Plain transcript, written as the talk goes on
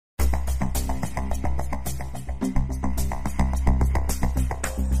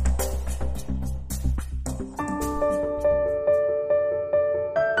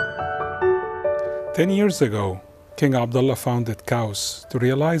10 years ago, King Abdullah founded KAUST to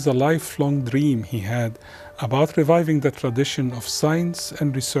realize a lifelong dream he had about reviving the tradition of science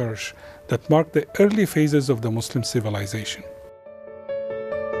and research that marked the early phases of the Muslim civilization.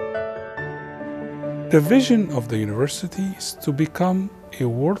 The vision of the university is to become a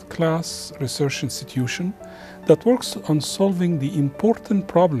world-class research institution that works on solving the important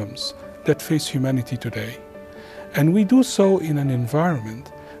problems that face humanity today. And we do so in an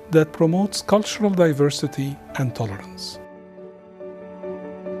environment that promotes cultural diversity and tolerance.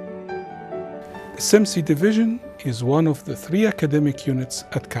 The CEMSE division is one of the 3 academic units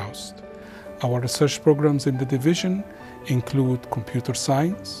at KAUST. Our research programs in the division include computer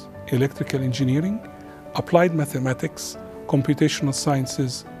science, electrical engineering, applied mathematics, computational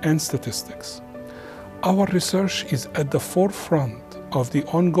sciences, and statistics. Our research is at the forefront of the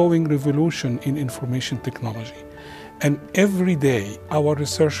ongoing revolution in information technology. And every day, our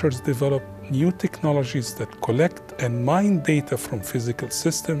researchers develop new technologies that collect and mine data from physical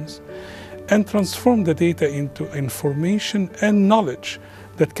systems and transform the data into information and knowledge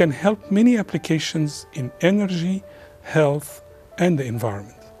that can help many applications in energy, health, and the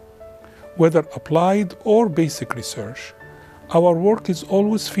environment. Whether applied or basic research, our work is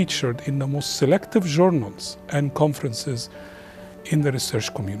always featured in the most selective journals and conferences in the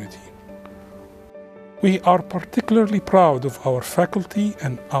research community. We are particularly proud of our faculty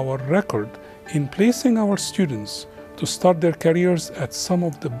and our record in placing our students to start their careers at some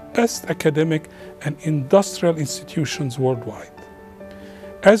of the best academic and industrial institutions worldwide.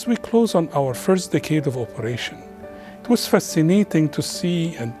 As we close on our first decade of operation, it was fascinating to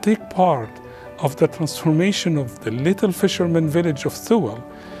see and take part of the transformation of the little fisherman village of Thuwal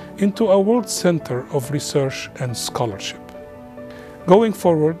into a world center of research and scholarship. Going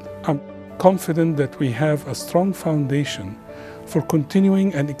forward, I'm confident that we have a strong foundation for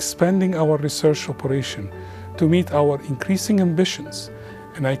continuing and expanding our research operation to meet our increasing ambitions,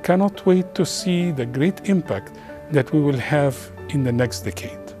 and I cannot wait to see the great impact that we will have in the next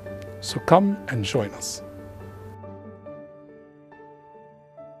decade. So come and join us.